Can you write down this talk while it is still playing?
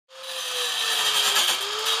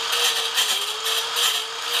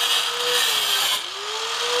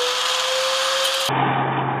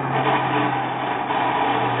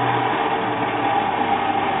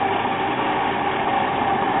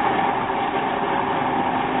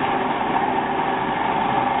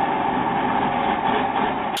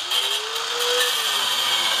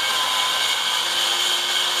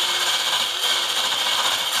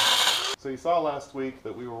last week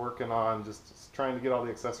that we were working on just trying to get all the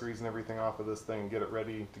accessories and everything off of this thing and get it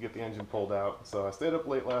ready to get the engine pulled out. So I stayed up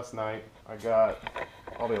late last night. I got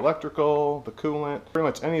all the electrical, the coolant, pretty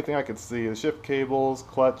much anything I could see, the shift cables,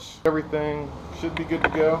 clutch, everything should be good to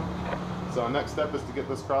go. So next step is to get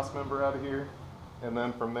this cross member out of here, and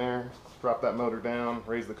then from there drop that motor down,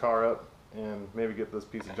 raise the car up, and maybe get this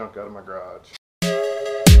piece of junk out of my garage.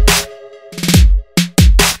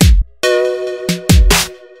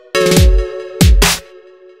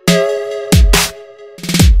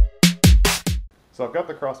 So I've got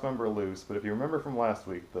the cross member loose, but if you remember from last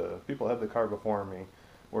week, the people that had the car before me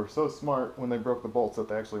were so smart when they broke the bolts that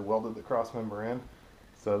they actually welded the cross member in.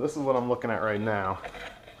 So this is what I'm looking at right now.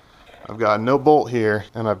 I've got no bolt here,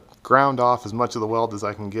 and I've ground off as much of the weld as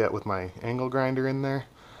I can get with my angle grinder in there.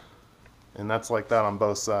 And that's like that on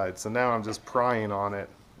both sides. So now I'm just prying on it,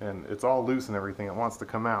 and it's all loose and everything. It wants to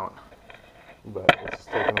come out, but it's just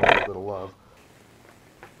taking a little bit of love.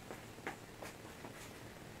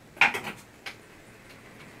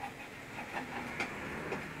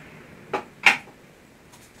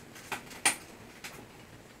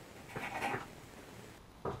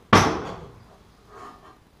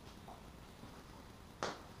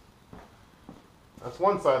 That's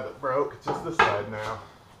one side that broke, it's just this side now.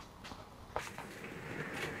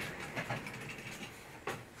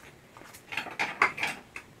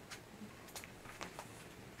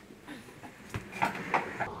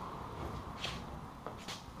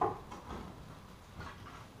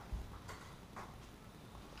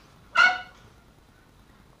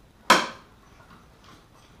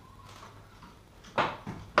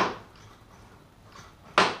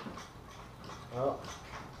 Well,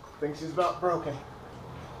 I think she's about broken.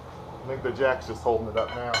 I think the jack's just holding it up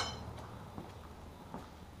now.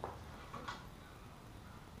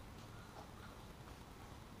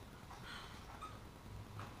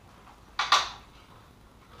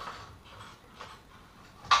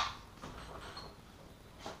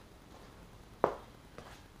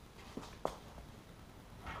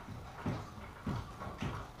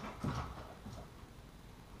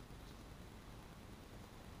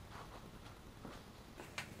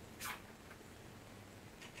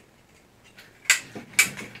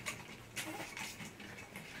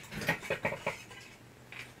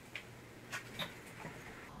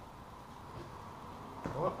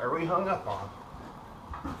 What are we hung up on?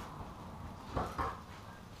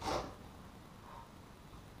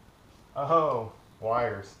 Oh,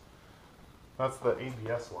 wires. That's the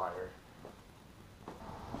ABS wire.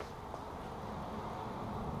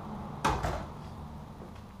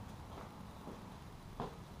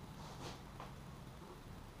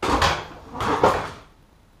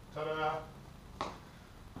 Ta-da!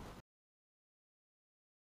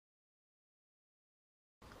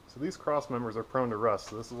 So these cross members are prone to rust,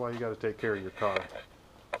 so this is why you got to take care of your car.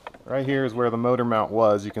 Right here is where the motor mount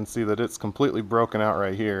was. You can see that it's completely broken out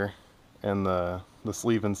right here, and the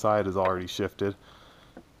sleeve inside is already shifted.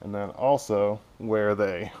 And then also where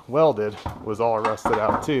they welded was all rusted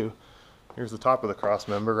out too. Here's the top of the cross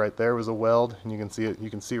member. Right there was a weld, and you can see it. You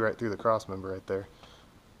can see right through the cross member right there,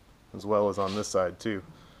 as well as on this side too.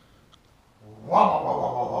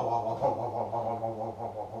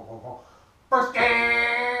 First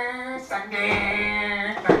gear, second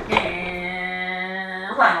gear, third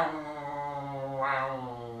gear, wow,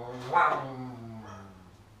 wow, wow.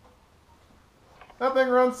 That thing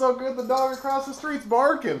runs so good the dog across the street's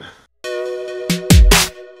barking.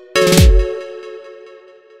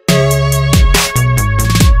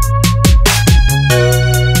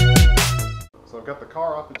 So I've got the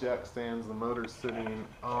car off the jack stands, the motor's sitting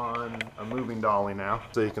on a moving dolly now.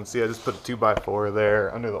 So you can see I just put a 2x4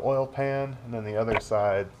 there under the oil pan, and then the other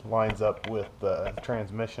side lines up with the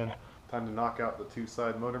transmission. Time to knock out the two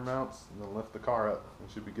side motor mounts and then lift the car up.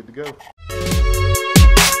 It should be good to go.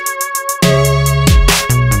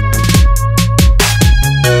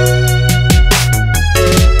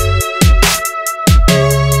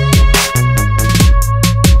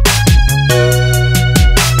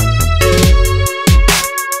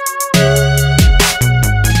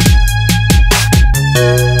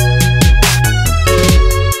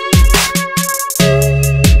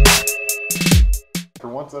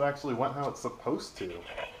 It actually went how it's supposed to.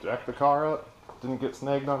 Jacked the car up, didn't get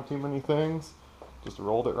snagged on too many things, just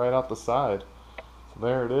rolled it right out the side. So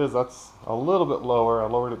there it is. That's a little bit lower. I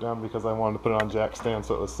lowered it down because I wanted to put it on jack stand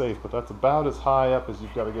so it was safe, but that's about as high up as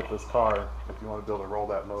you've got to get this car if you want to be able to roll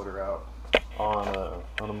that motor out on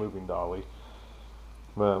a moving dolly.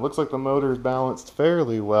 But it looks like the motor is balanced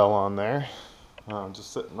fairly well on there.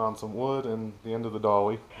 Just sitting on some wood and the end of the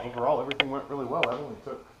dolly. Overall, everything went really well. That only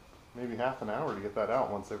took maybe half an hour to get that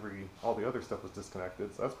out once all the other stuff was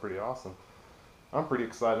disconnected. So that's pretty awesome. I'm pretty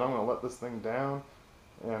excited. I'm going to let this thing down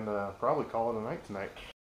and probably call it a night tonight.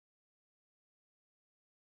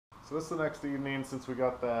 So this is the next evening since we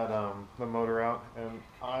got that the motor out, and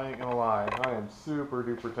I ain't gonna lie, I am super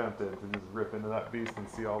duper tempted to just rip into that beast and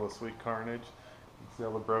see all the sweet carnage. You can see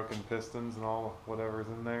all the broken pistons and all whatever's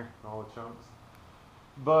in there, all the chunks.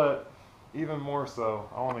 But even more so,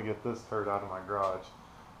 I want to get this turd out of my garage.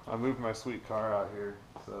 I moved my sweet car out here,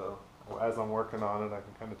 so as I'm working on it, I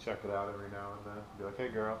can kind of check it out every now and then. Be like, hey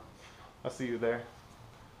girl, I see you there.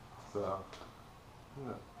 So,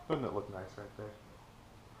 doesn't it look nice right there?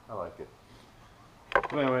 I like it.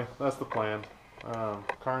 But anyway, that's the plan.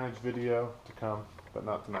 Carnage video to come, but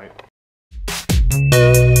not tonight.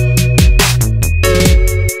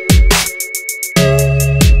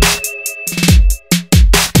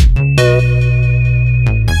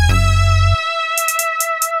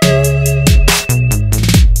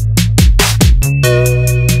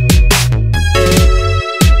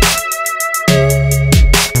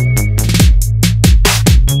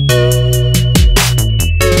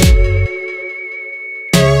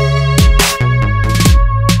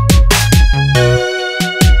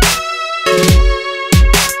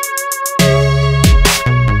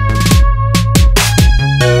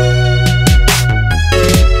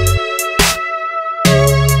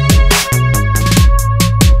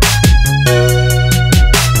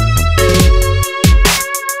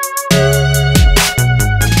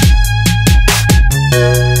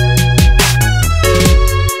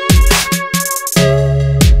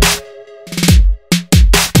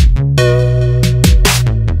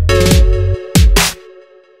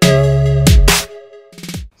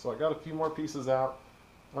 So I got a few more pieces out.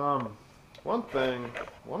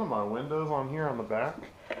 One of my windows on here on the back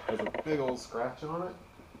has a big old scratch on it.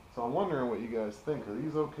 So I'm wondering what you guys think. Are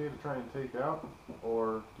these okay to try and take out,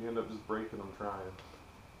 or do you end up just breaking them trying?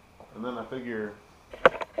 And then I figure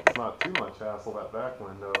it's not too much hassle. That back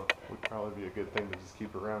window would probably be a good thing to just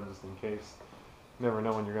keep around just in case. You never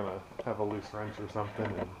know when you're gonna have a loose wrench or something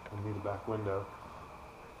and need a back window.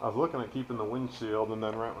 I was looking at keeping the windshield, and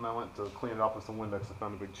then right when I went to clean it off with some Windex, I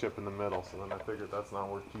found a big chip in the middle, so then I figured that's not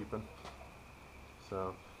worth keeping.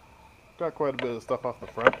 So, got quite a bit of stuff off the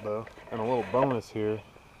front though, and a little bonus here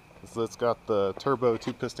is it's got the turbo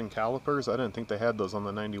 2-piston calipers. I didn't think they had those on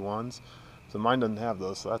the 91s, so mine doesn't have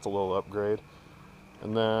those, so that's a little upgrade.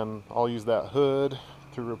 And then I'll use that hood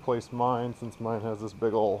to replace mine, since mine has this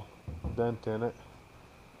big old dent in it.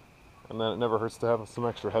 And then it never hurts to have some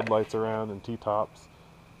extra headlights around and T-tops.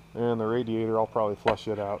 And the radiator, I'll probably flush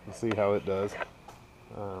it out and see how it does.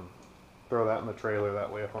 Throw that in the trailer,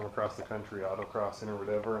 that way if I'm across the country autocrossing or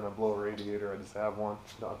whatever and I blow a radiator, I just have one.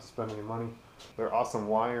 Don't have to spend any money. Their awesome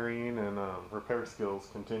wiring and repair skills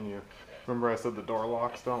continue. Remember I said the door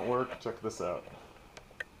locks don't work? Check this out.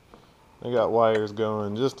 They got wires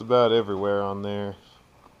going just about everywhere on there.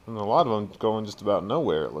 And a lot of them going just about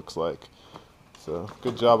nowhere, it looks like. So,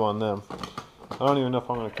 good job on them. I don't even know if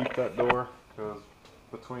I'm going to keep that door, because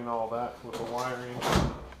between all that with the wiring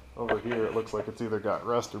over here, it looks like it's either got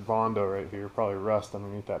rust or Bondo right here. Probably rust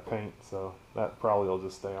underneath that paint, so that probably will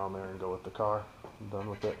just stay on there and go with the car. I'm done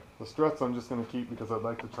with it. The struts I'm just going to keep because I'd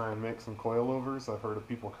like to try and make some coilovers. I've heard of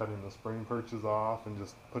people cutting the spring perches off and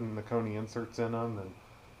just putting the Coney inserts in them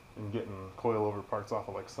and getting coilover parts off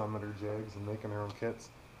of like Summit or Jigs and making their own kits.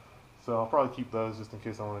 So I'll probably keep those just in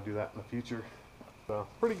case I want to do that in the future. So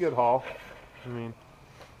pretty good haul. I mean,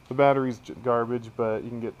 the battery's garbage, but you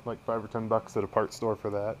can get like $5 or $10 at a parts store for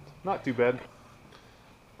that. Not too bad.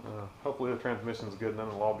 Hopefully the transmission's good, and then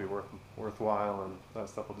it'll all be worthwhile, and that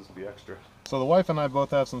stuff will just be extra. So the wife and I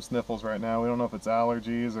both have some sniffles right now. We don't know if it's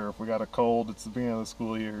allergies or if we got a cold. It's the beginning of the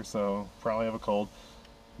school year, so probably have a cold.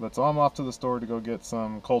 But so I'm off to the store to go get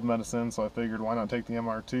some cold medicine, so I figured why not take the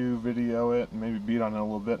MR2, video it, and maybe beat on it a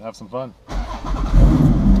little bit, have some fun.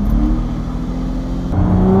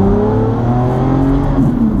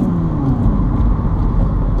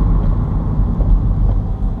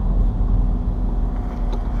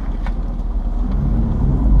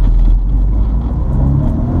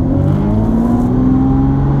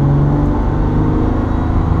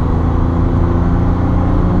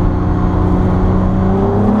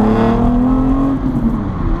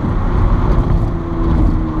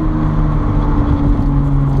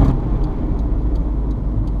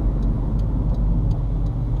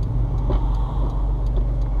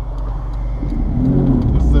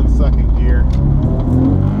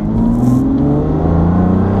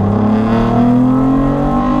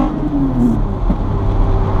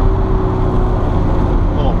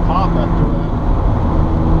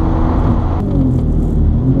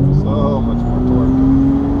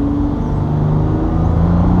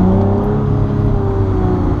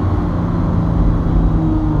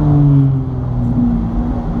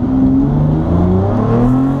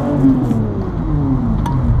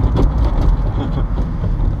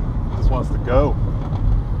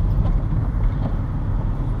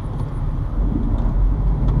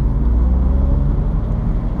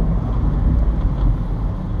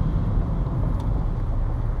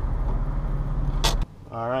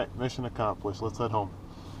 mission accomplished. Let's head home.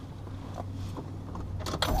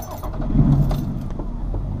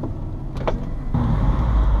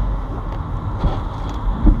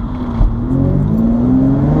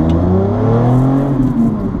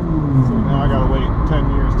 So now I gotta wait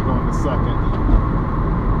 10 years to go into second.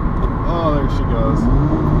 Oh, there she goes.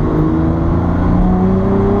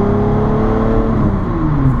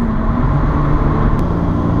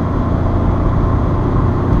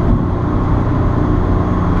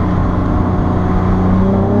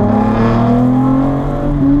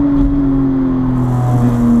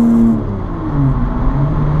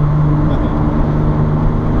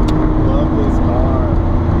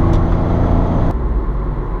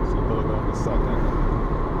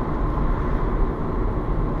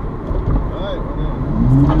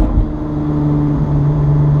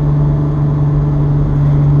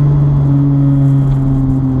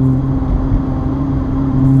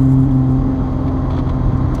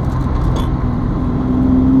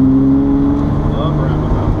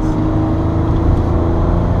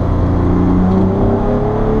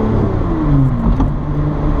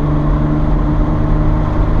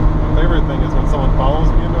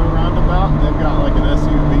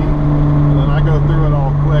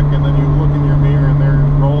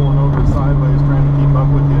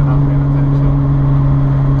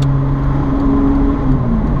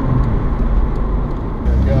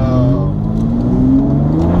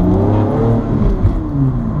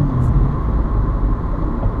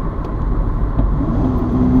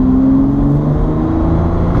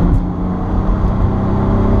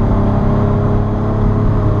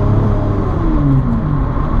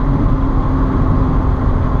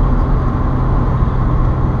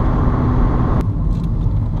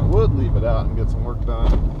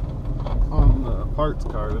 Parts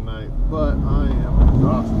car tonight, but I am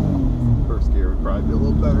exhausted. First gear would probably be a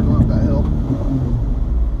little better going up that hill.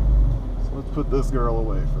 So let's put this girl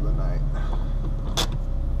away for the night.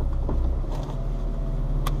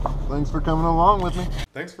 Thanks for coming along with me.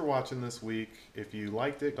 Thanks for watching this week. If you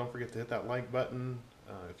liked it, don't forget to hit that like button.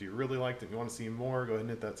 If you really liked it and you want to see more, go ahead and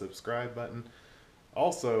hit that subscribe button.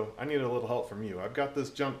 Also, I need a little help from you. I've got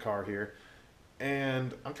this junk car here,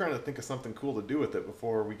 and I'm trying to think of something cool to do with it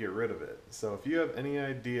before we get rid of it. So if you have any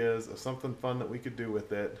ideas of something fun that we could do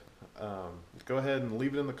with it, go ahead and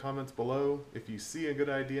leave it in the comments below. If you see a good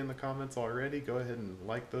idea in the comments already, go ahead and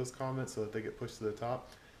like those comments so that they get pushed to the top.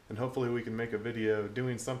 And hopefully we can make a video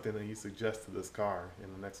doing something that you suggest to this car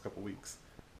in the next couple weeks.